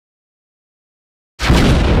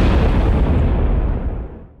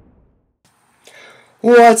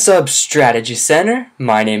What's up, Strategy Center?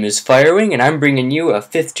 My name is Firewing, and I'm bringing you a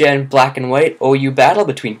 5th gen black and white OU battle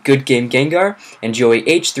between GGengar and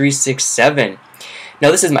JoeyH367. Now,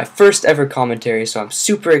 this is my first ever commentary, so I'm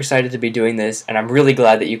super excited to be doing this, and I'm really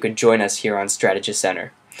glad that you could join us here on Strategy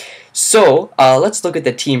Center. So, let's look at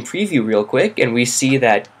the team preview real quick, and we see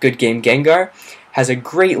that GGengar has a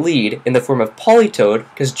great lead in the form of Polytoad,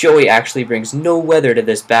 because Joey actually brings no weather to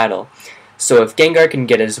this battle. So if Gengar can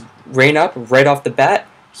get his rain up right off the bat,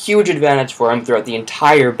 huge advantage for him throughout the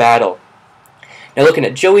entire battle. Now looking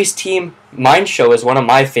at Joey's team, Mind Show is one of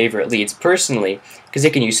my favorite leads personally, because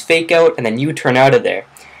it can use Fake Out and then U-turn out of there.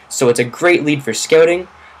 So it's a great lead for scouting.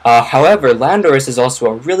 However, Landorus is also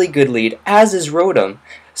a really good lead, as is Rotom.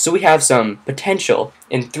 So we have some potential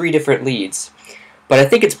in 3 different leads. But I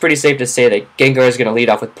think it's pretty safe to say that Gengar is going to lead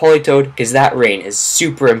off with Polytoad, because that rain is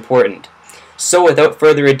super important. So without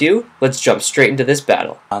further ado, let's jump straight into this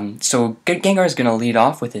battle. So Gengar is going to lead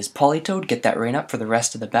off with his Polytoad, get that rain up for the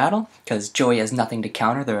rest of the battle, because Joey has nothing to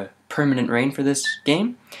counter the permanent rain for this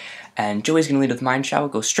game. And Joey's going to lead with Mind Shower,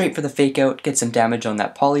 go straight for the Fake Out, get some damage on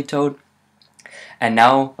that Polytoad. And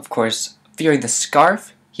now, of course, fearing the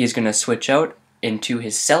Scarf, he's going to switch out into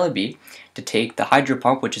his Celebi to take the Hydro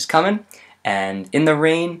Pump, which is coming. And in the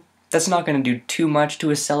rain, that's not going to do too much to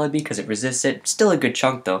his Celebi because it resists it. Still a good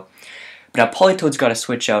chunk though. But now Polytoad's got to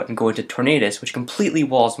switch out and go into Tornadus, which completely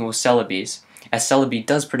walls most Celebis, as Celebi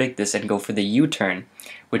does predict this and go for the U-turn,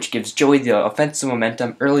 which gives Joey the offensive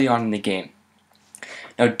momentum early on in the game.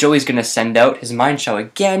 Now Joey's going to send out his Mind Show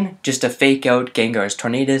again, just to fake out Gengar's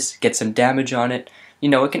Tornadus, get some damage on it. You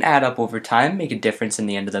know, it can add up over time, make a difference in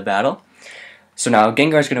the end of the battle. So now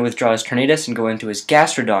Gengar's going to withdraw his Tornadus and go into his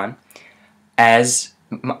Gastrodon, as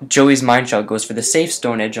Joey's Mind Show goes for the safe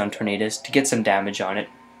Stone Edge on Tornadus to get some damage on it.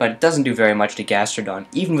 But it doesn't do very much to Gastrodon,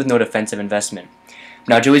 even with no defensive investment.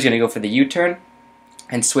 Now Joey's going to go for the U-turn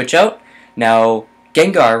and switch out. Now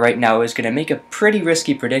Gengar right now is going to make a pretty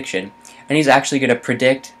risky prediction, and he's actually going to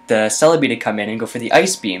predict the Celebi to come in and go for the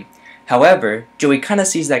Ice Beam. However, Joey kind of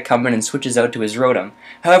sees that coming and switches out to his Rotom.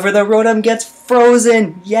 However, the Rotom gets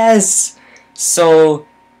frozen! Yes! So,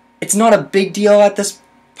 it's not a big deal at this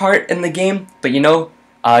part in the game, but you know,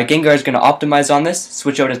 Gengar is going to optimize on this,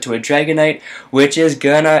 switch out into a Dragonite, which is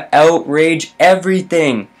going to outrage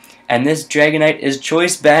everything. And this Dragonite is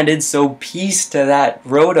choice banded, so peace to that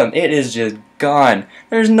Rotom. It is just gone.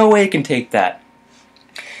 There's no way it can take that.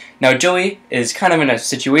 Now Joey is kind of in a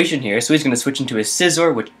situation here, so he's going to switch into his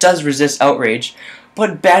Scizor, which does resist Outrage.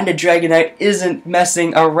 But Banded Dragonite isn't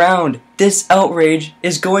messing around. This Outrage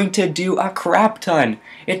is going to do a crap ton.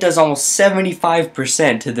 It does almost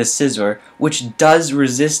 75% to the Scizor, which does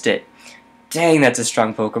resist it. Dang, that's a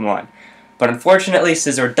strong Pokemon. But unfortunately,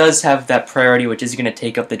 Scizor does have that priority, which is going to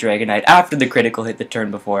take up the Dragonite after the critical hit the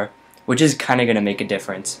turn before, which is kind of going to make a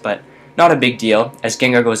difference. But not a big deal, as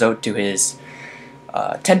Gengar goes out to his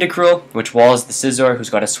Tentacruel, which walls the Scizor, who's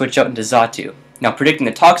got to switch out into Xatu. Now, predicting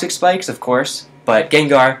the Toxic Spikes, of course, but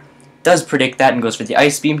Gengar does predict that and goes for the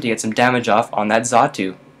Ice Beam to get some damage off on that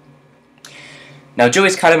Xatu. Now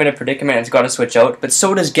Joey's kind of in a predicament and has got to switch out, but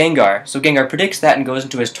so does Gengar. So Gengar predicts that and goes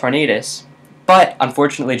into his Tornadus. But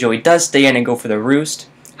unfortunately Joey does stay in and go for the Roost.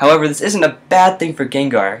 However, this isn't a bad thing for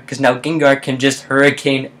Gengar, because now Gengar can just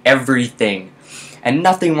Hurricane everything. And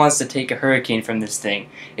nothing wants to take a Hurricane from this thing.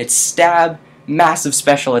 It's Stab, massive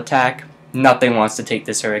special attack, nothing wants to take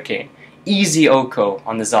this Hurricane. Easy OHKO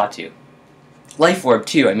on the Xatu. Life Orb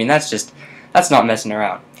too, I mean that's not messing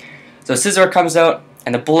around. So Scizor comes out,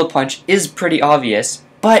 and the Bullet Punch is pretty obvious,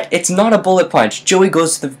 but it's not a Bullet Punch. Joey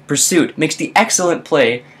goes to the pursuit, makes the excellent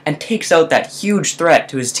play, and takes out that huge threat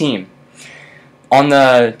to his team. On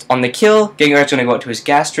the kill, Gengar's going to go out to his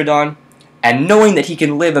Gastrodon, and knowing that he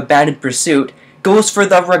can live a Banded Pursuit, goes for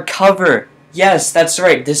the Recover. Yes, that's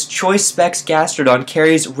right, this Choice Specs Gastrodon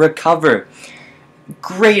carries Recover.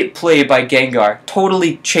 Great play by Gengar,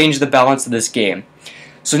 totally changed the balance of this game.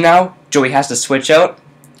 So now, Joey has to switch out.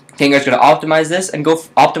 Gengar's going to optimize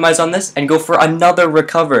on this and go for another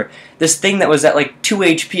Recover. This thing that was at like 2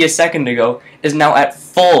 HP a second ago is now at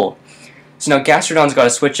full. So now Gastrodon's got to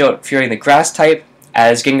switch out, fearing the Grass type,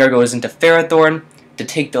 as Gengar goes into Ferrothorn to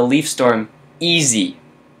take the Leaf Storm easy.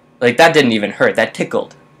 Like, that didn't even hurt, that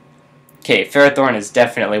tickled. Okay, Ferrothorn is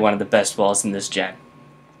definitely one of the best walls in this gen.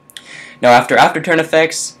 Now after turn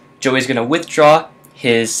effects, Joey's going to withdraw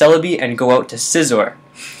his Celebi and go out to Scizor.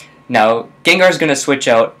 Now, Gengar's going to switch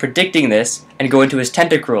out, predicting this, and go into his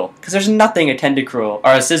Tentacruel, because there's nothing a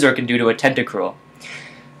Scizor can do to a Tentacruel.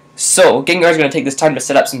 So, Gengar's going to take this time to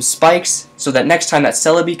set up some spikes, so that next time that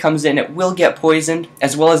Celebi comes in, it will get poisoned,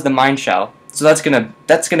 as well as the Mind Shower. So that's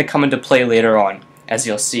gonna come into play later on, as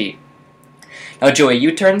you'll see. Now Joey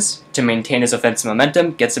U-turns to maintain his offensive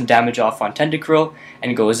momentum, gets some damage off on Tentacruel,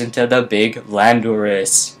 and goes into the big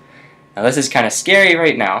Landorus. Now this is kind of scary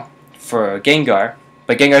right now for Gengar,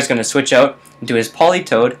 but Gengar's going to switch out into his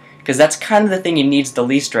Politoed, because that's kind of the thing he needs the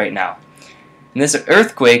least right now. And this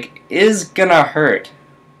Earthquake is gonna hurt,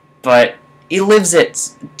 but he lives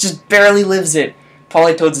it, just barely lives it.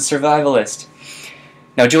 Politoed's a survivalist.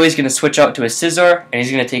 Now Joey's going to switch out to his Scizor, and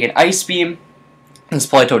he's going to take an Ice Beam. This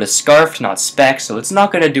Politoed is Scarfed, not Spec, so it's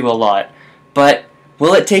not going to do a lot. But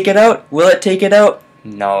will it take it out? Will it take it out?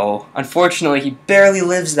 No. Unfortunately, he barely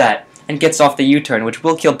lives that and gets off the U-turn, which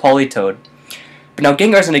will kill Politoed. But now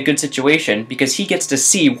Gengar's in a good situation because he gets to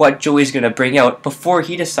see what Joey's going to bring out before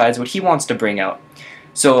he decides what he wants to bring out.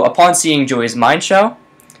 So upon seeing Joey's Mind Shell,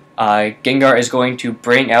 Gengar is going to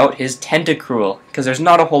bring out his Tentacruel, because there's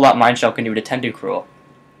not a whole lot Mind Shell can do to Tentacruel.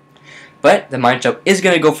 But the Mind Shell is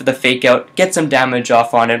going to go for the Fake Out, get some damage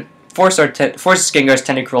off on it, forces Gengar's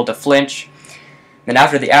Tentacruel to flinch. Then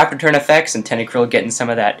after the after turn effects and Tentacruel getting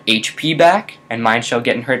some of that HP back, and Mind Shell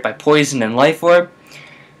getting hurt by Poison and Life Orb,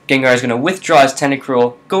 Gengar is going to withdraw his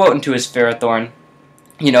Tentacruel, go out into his Ferrothorn,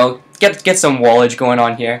 you know, get some wallage going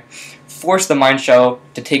on here, force the Mind Shell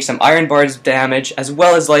to take some Iron Bars damage as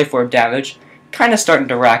well as Life Orb damage, kind of starting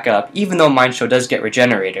to rack up, even though Mind Shell does get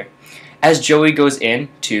Regenerator, as Joey goes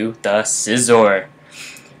into the Scizor.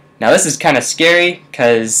 Now this is kind of scary,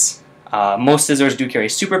 because most Scizors do carry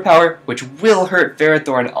Superpower, which will hurt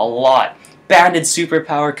Ferrothorn a lot. Banded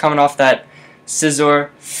Superpower coming off that Scizor.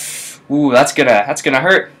 Ooh, that's gonna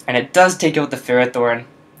hurt, and it does take out the Ferrothorn,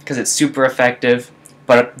 because it's super effective.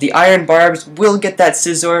 But the Iron Barbs will get that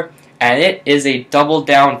Scizor, and it is a double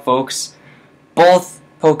down, folks. Both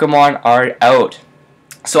Pokemon are out.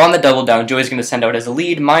 So on the double down, Joey's going to send out his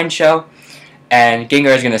lead Mind Shell, and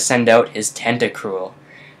Gengar is going to send out his Tentacruel.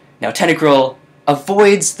 Now Tentacruel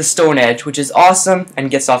avoids the Stone Edge, which is awesome,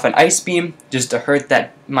 and gets off an Ice Beam just to hurt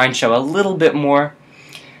that Mind Shell a little bit more,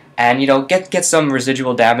 and you know, get some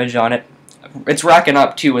residual damage on it. It's racking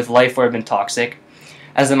up too with Life Orb and Toxic,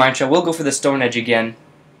 as the Mind Shell will go for the Stone Edge again.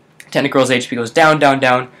 Tentacruel's HP goes down, down,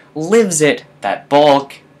 down, lives it, that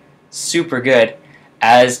bulk, super good,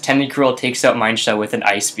 as Tentacruel takes out Mind Shell with an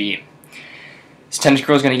Ice Beam. So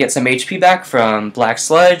Tentacruel is going to get some HP back from Black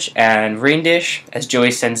Sludge and Rain Dish, as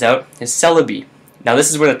Joey sends out his Celebi. Now this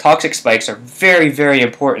is where the Toxic Spikes are very, very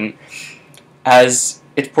important, as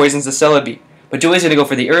it poisons the Celebi. But Joey's going to go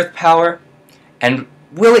for the Earth Power, and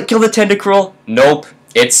will it kill the Tentacruel? Nope,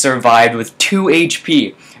 it survived with 2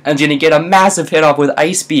 HP, and it's going to get a massive hit off with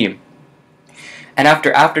Ice Beam. And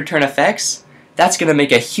after turn effects, that's going to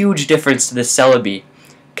make a huge difference to the Celebi,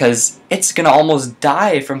 because it's going to almost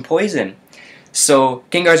die from poison. So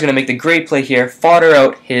Gengar's going to make the great play here, fodder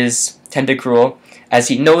out his Tentacruel, as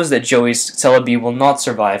he knows that Joey's Celebi will not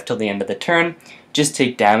survive till the end of the turn, just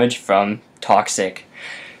take damage from Toxic.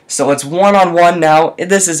 So it's one-on-one now.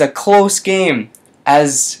 This is a close game,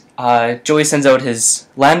 as Joey sends out his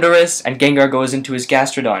Landorus, and Gengar goes into his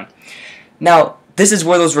Gastrodon. Now, this is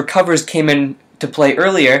where those recovers came in to play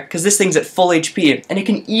earlier, because this thing's at full HP, and it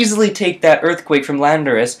can easily take that Earthquake from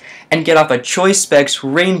Landorus and get off a Choice Specs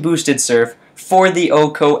Rain Boosted Surf for the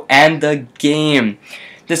OHKO and the game.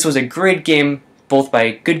 This was a great game, both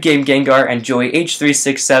by Good Game Gengar and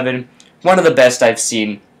JoeyH367, one of the best I've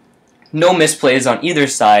seen. No misplays on either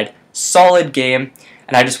side, solid game,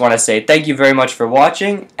 and I just want to say thank you very much for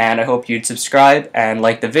watching, and I hope you'd subscribe and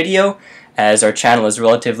like the video, as our channel is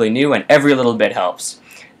relatively new and every little bit helps.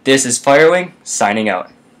 This is Firewing, signing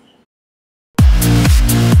out.